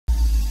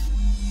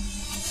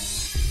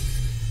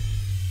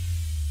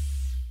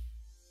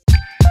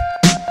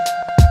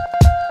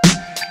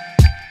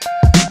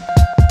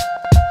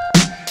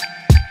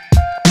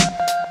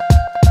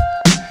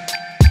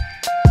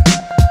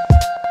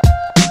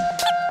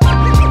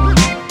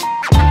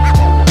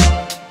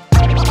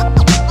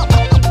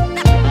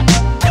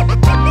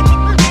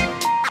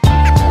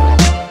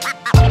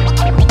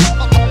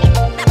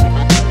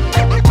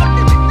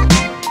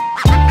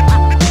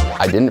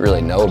didn't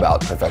really know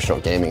about professional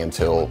gaming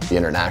until the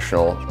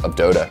International of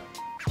Dota,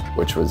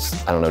 which was,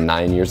 I don't know,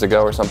 9 years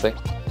ago or something.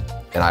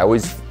 And I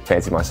always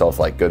fancied myself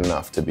like good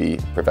enough to be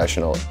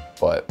professional,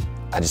 but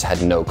I just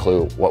had no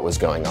clue what was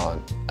going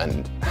on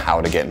and how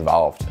to get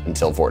involved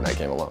until Fortnite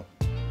came along.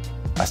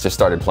 I just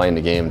started playing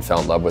the game and fell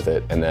in love with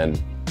it, and then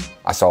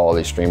I saw all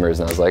these streamers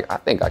and I was like, I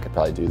think I could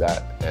probably do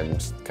that, and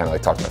kind of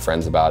like talked to my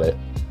friends about it.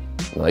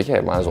 And like,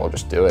 yeah, might as well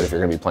just do it if you're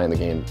gonna be playing the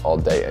game all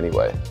day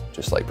anyway.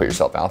 Just like put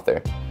yourself out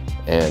there.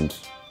 And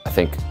I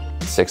think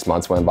 6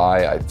 months went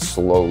by, I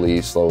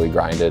slowly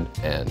grinded,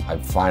 and I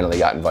finally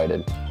got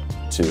invited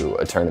to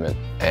a tournament.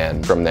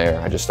 And from there,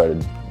 I just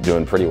started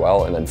doing pretty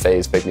well, and then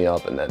FaZe picked me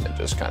up, and then it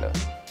just kind of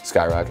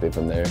skyrocketed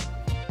from there.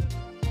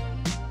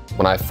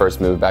 When I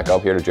first moved back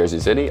up here to Jersey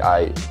City,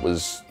 I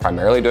was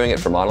primarily doing it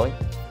for modeling.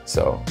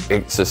 So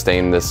it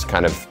sustained this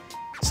kind of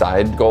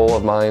side goal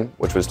of mine,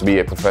 which was to be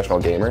a professional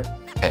gamer,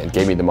 and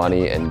gave me the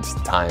money and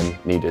time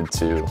needed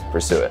to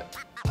pursue it.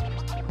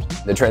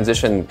 The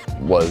transition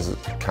was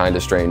kind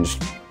of strange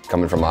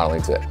coming from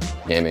modeling to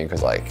gaming,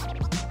 because like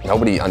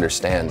nobody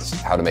understands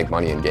how to make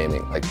money in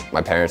gaming. Like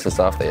my parents and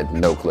stuff, they had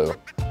no clue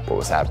what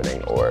was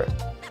happening, or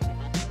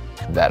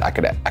that I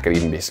could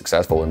even be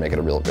successful and make it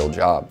a real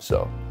job.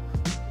 So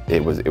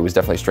it was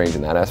definitely strange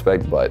in that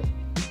aspect, but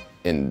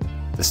in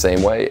the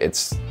same way,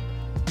 it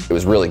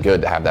was really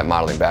good to have that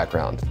modeling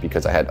background,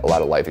 because I had a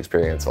lot of life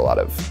experience, a lot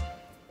of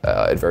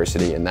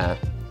adversity in that,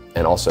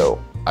 and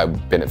also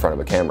I've been in front of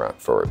a camera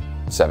for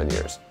 7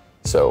 years.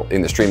 So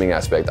in the streaming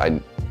aspect,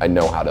 I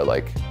know how to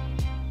like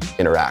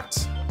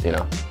interact, you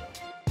know.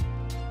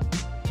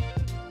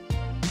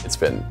 It's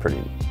been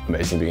pretty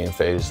amazing being in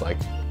FaZe. Like,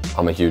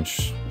 I'm a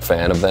huge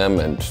fan of them,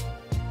 and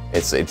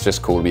it's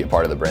just cool to be a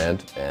part of the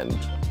brand, and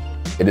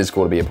it is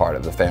cool to be a part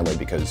of the family,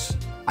 because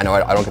I know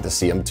I don't get to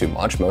see them too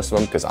much, most of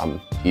them, because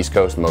I'm East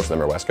Coast, most of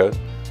them are West Coast.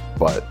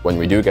 But when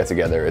we do get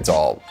together, it's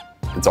all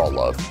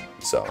love.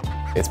 So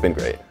it's been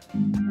great.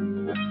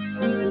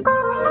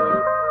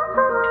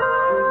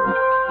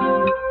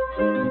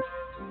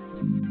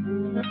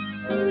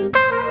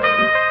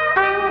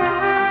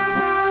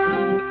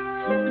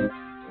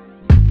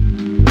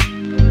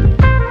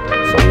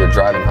 So we were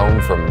driving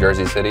home from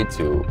Jersey City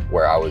to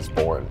where I was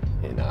born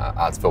in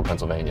Ottsville,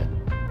 Pennsylvania.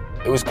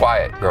 It was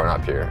quiet growing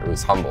up here. It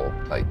was humble.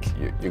 Like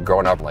you're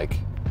growing up like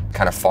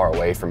kind of far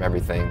away from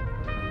everything.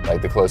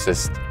 Like the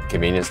closest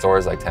convenience store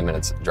is like 10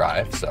 minutes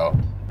drive. So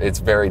it's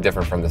very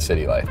different from the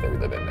city life that we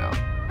live in now.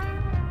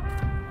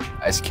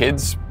 As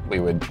kids, we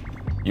would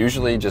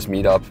usually just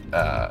meet up,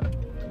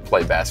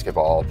 play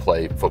basketball,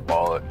 play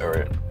football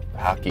or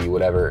hockey,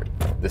 whatever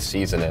the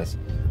season is.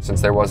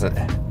 Since there wasn't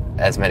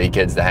as many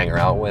kids to hang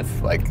around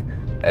with, like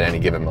at any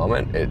given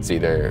moment, it's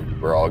either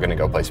we're all gonna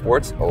go play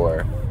sports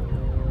or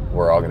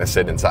we're all gonna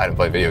sit inside and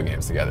play video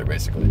games together,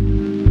 basically. All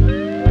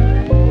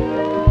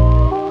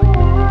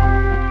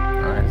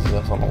right, this is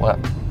us on the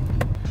left.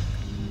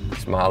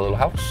 It's my little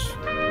house.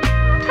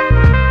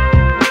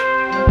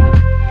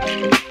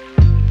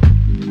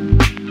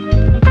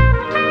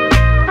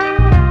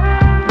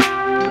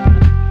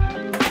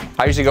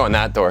 I usually go in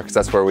that door because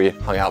that's where we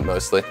hung out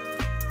mostly.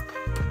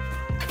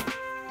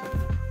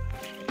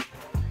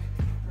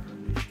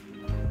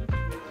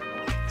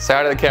 Say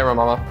hi to the camera,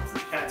 Mama.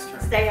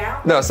 Stay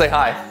out? No, say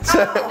hi.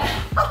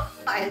 Oh,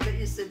 I thought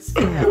you said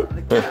stay out of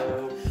the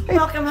camera.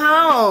 Welcome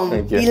home.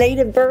 Thank you.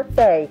 Belated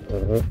birthday.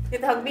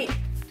 Get the hug me.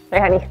 Hey,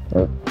 honey.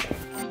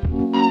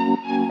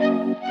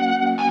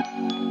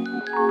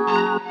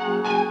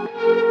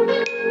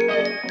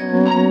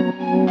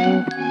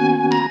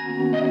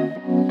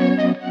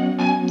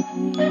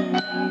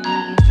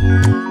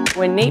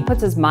 When Nate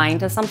puts his mind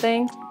to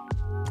something,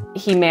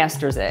 he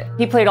masters it.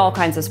 He played all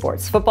kinds of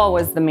sports. Football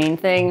was the main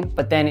thing,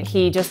 but then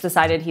he just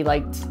decided he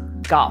liked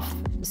golf.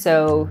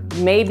 So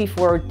May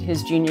before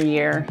his junior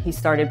year, he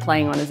started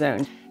playing on his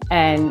own.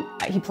 And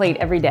he played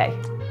every day,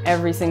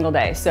 every single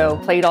day. So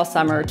played all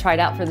summer, tried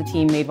out for the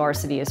team, made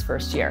varsity his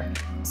first year.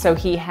 So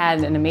he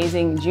had an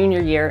amazing junior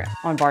year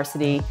on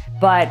varsity,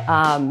 but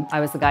I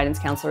was the guidance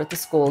counselor at the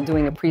school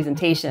doing a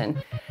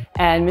presentation.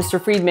 And Mr.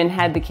 Friedman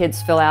had the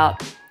kids fill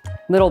out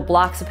little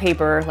blocks of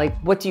paper, like,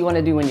 what do you want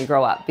to do when you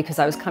grow up? Because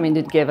I was coming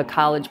to give a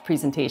college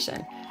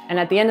presentation. And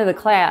at the end of the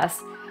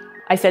class,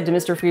 I said to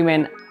Mr.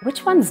 Freeman,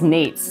 which one's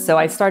Nate's? So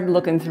I started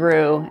looking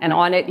through, and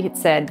on it, it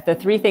said the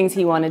 3 things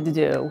he wanted to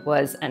do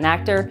was an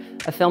actor,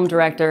 a film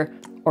director,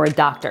 or a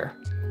doctor.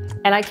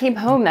 And I came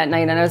home that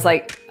night and I was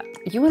like,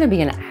 you want to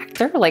be an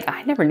actor? Like,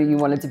 I never knew you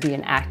wanted to be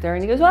an actor.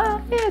 And he goes,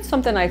 well, yeah, it's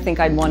something I think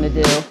I'd want to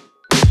do.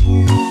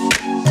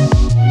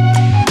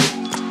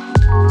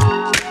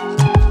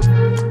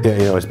 Yeah,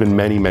 you know, it's been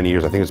many, many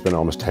years. I think it's been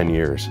almost 10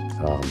 years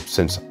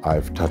since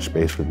I've touched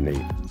base with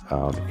Nate.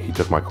 He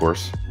took my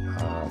course,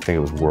 I think it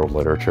was world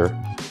literature.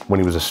 When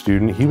he was a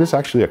student, he was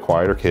actually a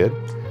quieter kid,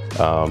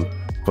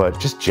 but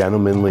just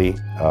gentlemanly,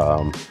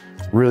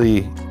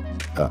 really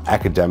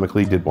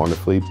academically did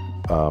wonderfully.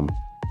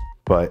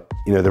 But,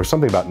 you know, there was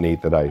something about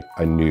Nate that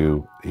I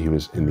knew he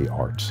was in the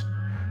arts.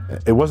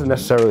 It wasn't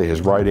necessarily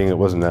his writing, it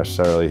wasn't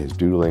necessarily his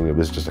doodling, it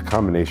was just a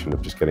combination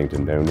of just getting to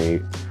know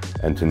Nate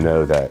and to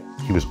know that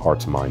he was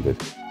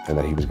arts-minded and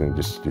that he was going to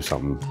just do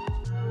something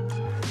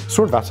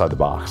sort of outside the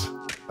box.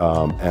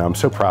 And I'm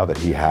so proud that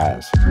he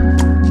has.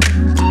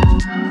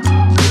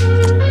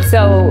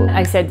 So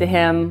I said to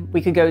him,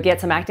 we could go get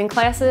some acting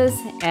classes,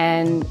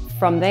 and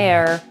from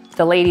there,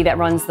 the lady that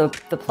runs the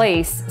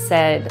place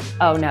said,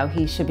 oh no,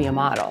 he should be a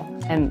model.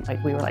 And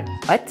like we were like,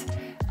 what?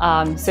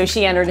 So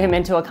she entered him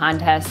into a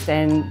contest,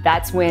 and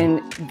that's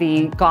when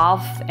the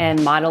golf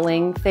and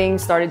modeling thing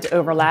started to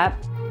overlap.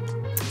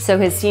 So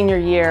his senior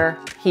year,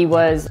 he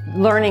was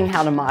learning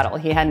how to model.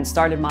 He hadn't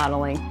started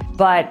modeling,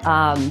 but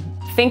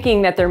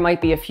thinking that there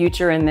might be a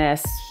future in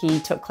this, he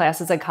took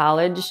classes at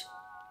college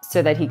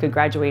so that he could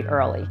graduate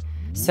early.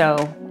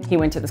 So he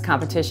went to this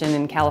competition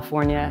in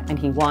California and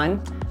he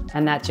won,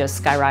 and that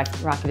just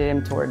skyrocketed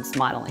him towards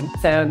modeling.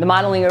 So the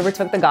modeling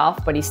overtook the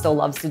golf, but he still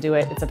loves to do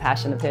it. It's a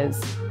passion of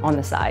his on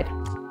the side.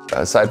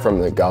 Aside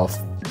from the golf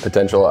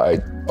potential, I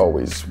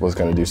always was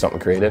going to do something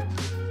creative.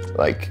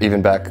 Like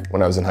even back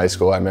when I was in high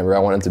school, I remember I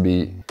wanted to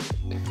be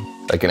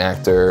like an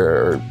actor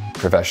or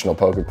professional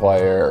poker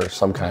player or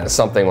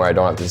something where I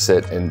don't have to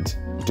sit and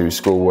do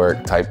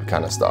schoolwork type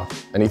kind of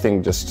stuff.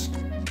 Anything just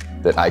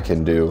that I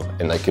can do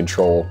and like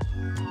control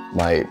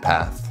my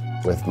path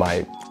with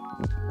my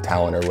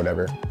talent or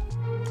whatever.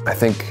 I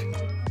think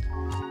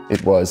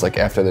it was like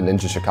after the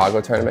Ninja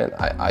Chicago tournament,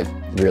 I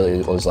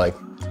really was like,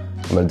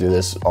 I'm gonna do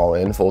this all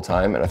in full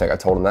time. And I think I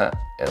told him that.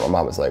 And my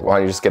mom was like, why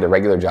don't you just get a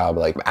regular job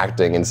like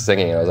acting and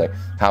singing? And I was like,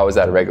 how is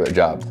that a regular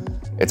job?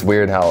 It's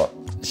weird how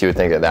she would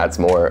think that that's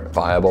more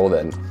viable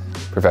than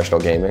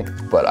professional gaming.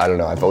 But I don't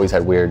know, I've always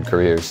had weird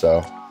careers, so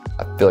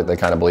I feel like they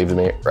kind of believed in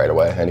me right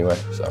away anyway,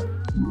 so.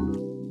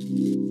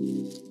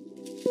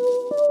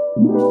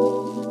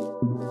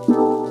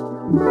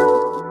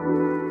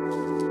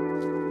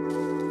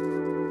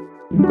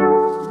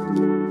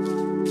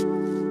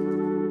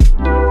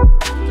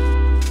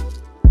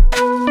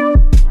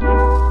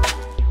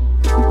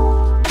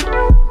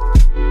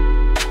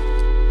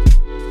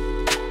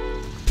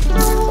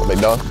 Big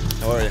dog.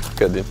 How are you?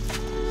 Good, dude.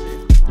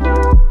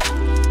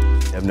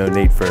 I've known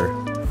Nate for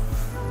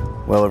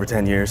well over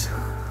 10 years.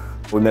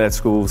 We met at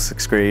school,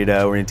 6th grade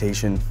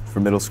orientation for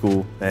middle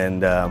school,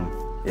 and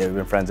yeah, we've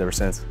been friends ever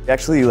since.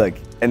 Actually, like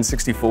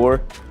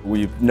N64,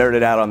 we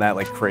nerded out on that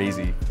like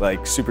crazy.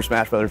 Like Super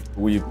Smash Brothers,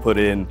 we put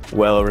in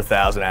well over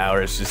 1,000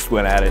 hours, just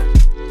went at it.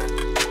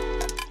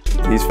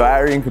 He's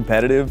fiery and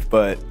competitive,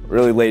 but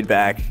really laid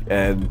back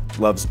and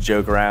loves to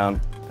joke around,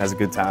 has a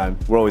good time.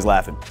 We're always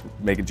laughing,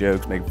 making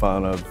jokes, making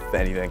fun of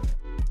anything.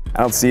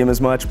 I don't see him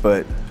as much,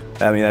 but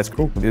I mean, that's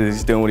cool.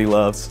 He's doing what he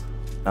loves.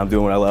 I'm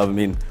doing what I love. I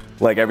mean,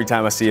 like every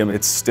time I see him,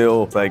 it's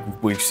still like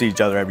we see each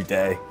other every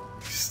day.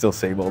 Still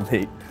same old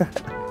Nate.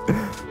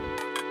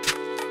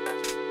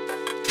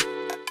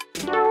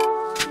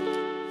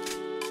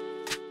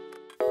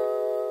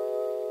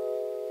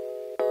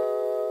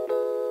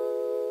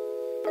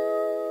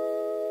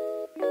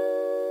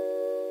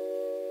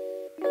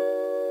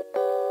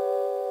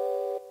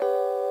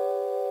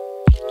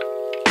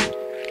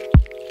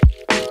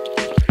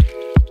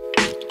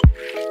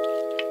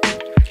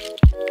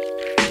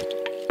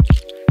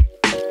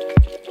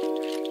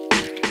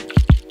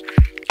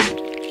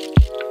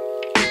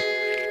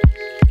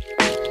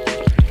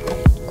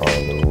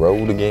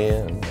 Road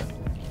again.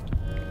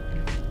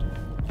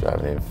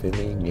 Driving in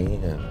Philly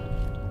again.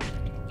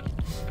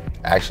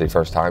 Actually,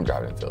 first time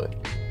driving in Philly.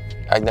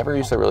 I never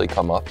used to really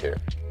come up here.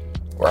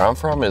 Where I'm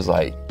from is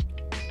like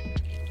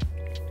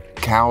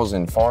cows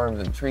and farms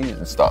and trees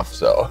and stuff,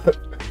 so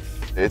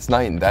it's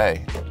night and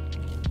day.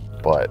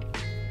 But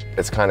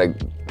it's kind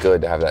of good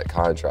to have that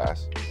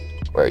contrast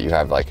where you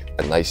have like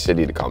a nice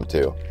city to come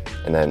to,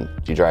 and then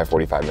you drive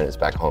 45 minutes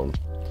back home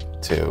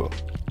to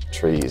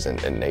trees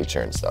and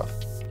nature and stuff.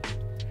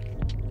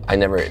 I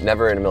never in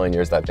a million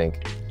years did I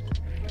think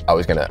I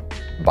was gonna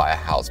buy a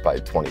house by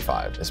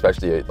 25,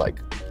 especially like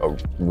a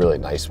really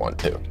nice one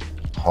too.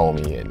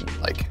 Homey and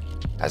like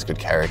has good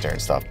character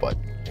and stuff, but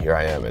here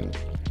I am and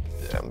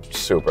I'm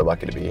super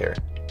lucky to be here.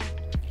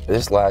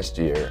 This last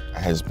year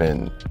has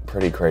been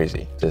pretty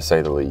crazy, to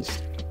say the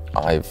least.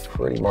 I've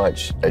pretty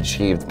much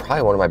achieved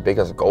probably one of my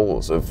biggest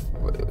goals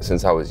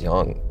since I was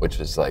young, which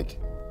is like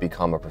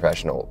become a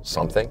professional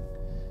something.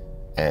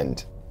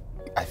 And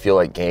I feel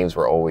like games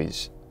were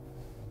always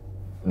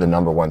the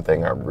 #1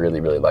 thing I really,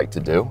 really like to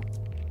do.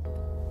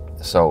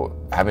 So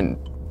having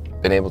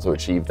been able to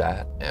achieve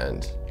that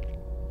and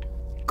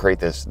create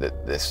this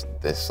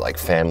like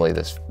family,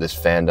 this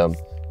fandom,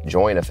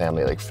 join a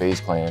family like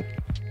FaZe Clan,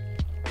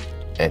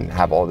 and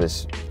have all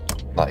this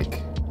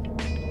like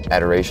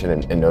adoration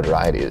and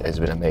notoriety has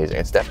been amazing.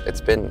 It's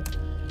been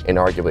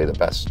inarguably the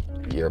best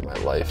year of my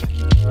life.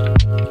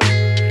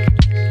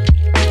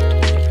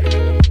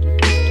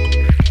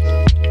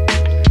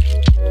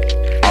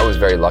 I was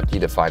very lucky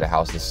to find a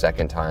house the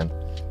second time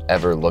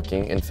ever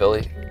looking in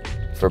Philly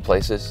for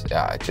places.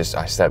 Yeah,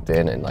 I stepped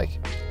in and like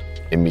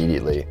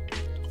immediately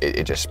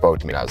it just spoke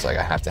to me and I was like,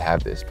 I have to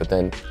have this. But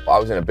then I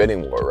was in a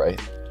bidding war, right?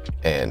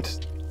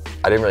 And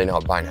I didn't really know how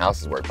buying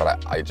houses work,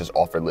 but I just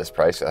offered list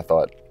price. I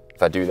thought,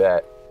 if I do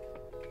that,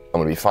 I'm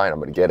gonna be fine, I'm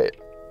gonna get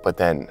it. But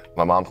then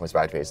my mom comes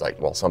back to me, it's like,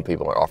 well, some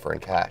people are offering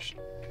cash.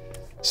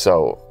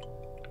 So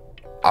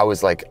I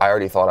was like, I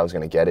already thought I was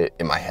gonna get it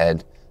in my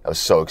head. I was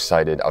so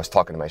excited. I was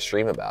talking to my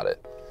stream about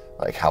it,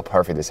 like how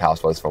perfect this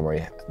house was for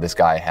me. This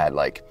guy had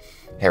like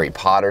Harry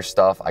Potter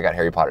stuff. I got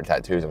Harry Potter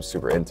tattoos, I'm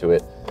super into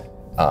it.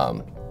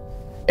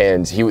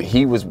 And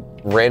he was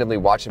randomly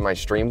watching my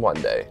stream one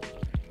day,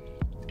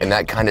 and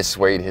that kind of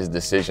swayed his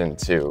decision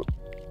to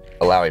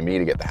allowing me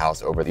to get the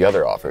house over the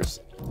other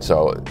offers.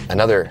 So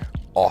another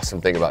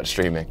awesome thing about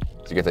streaming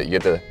is you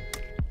get to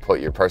put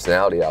your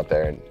personality out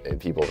there and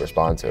people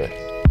respond to it.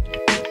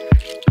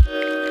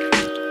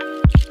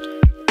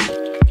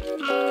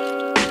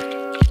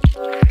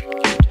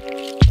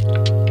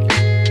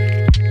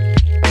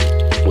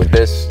 With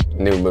this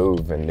new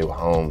move and new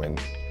home and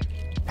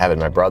having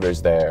my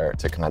brothers there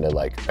to kind of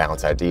like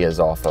bounce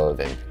ideas off of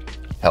and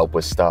help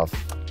with stuff,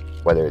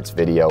 whether it's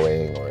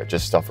videoing or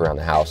just stuff around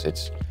the house,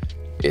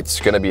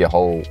 it's gonna be a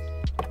whole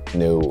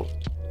new,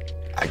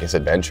 I guess,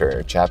 adventure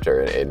or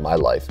chapter in my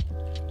life.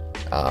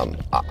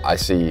 I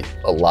see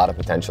a lot of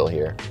potential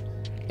here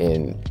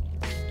in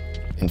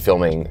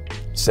filming,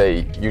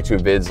 say,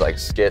 YouTube vids like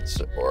skits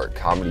or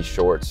comedy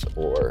shorts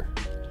or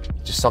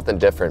just something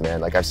different,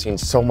 man. Like I've seen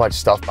so much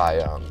stuff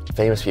by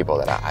famous people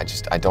that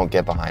I don't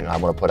get behind. I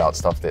want to put out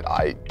stuff that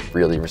I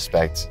really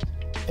respect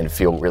and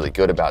feel really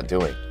good about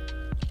doing,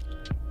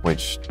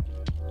 which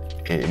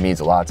it means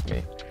a lot to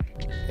me.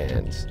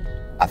 And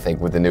I think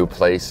with the new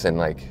place and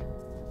like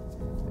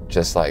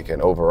just like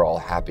an overall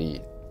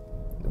happy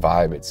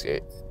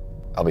vibe,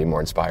 I'll be more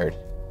inspired,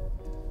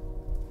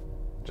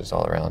 just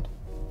all around.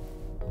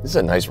 This is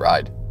a nice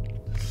ride.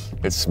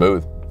 It's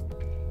smooth.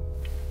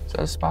 Is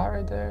that a spot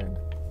right there?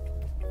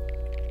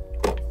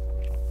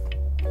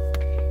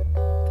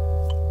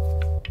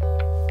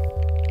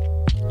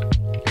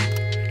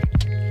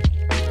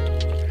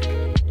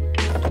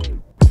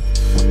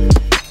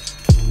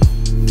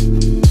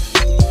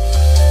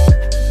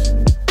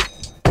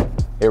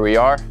 Here we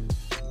are,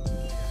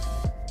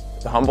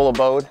 the humble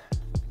abode,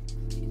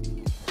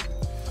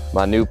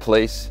 my new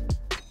place.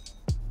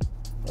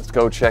 Let's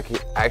go check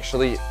it.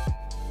 Actually,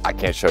 I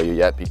can't show you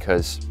yet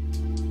because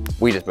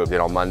we just moved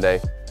in on Monday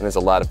and there's a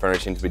lot of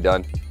furnishing to be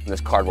done and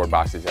there's cardboard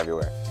boxes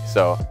everywhere.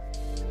 So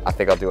I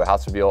think I'll do a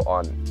house reveal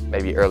on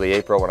maybe early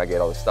April when I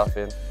get all the stuff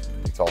in.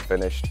 It's all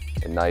finished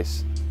and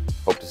nice.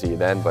 Hope to see you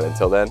then, but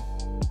until then,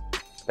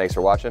 thanks for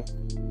watching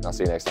and I'll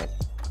see you next time.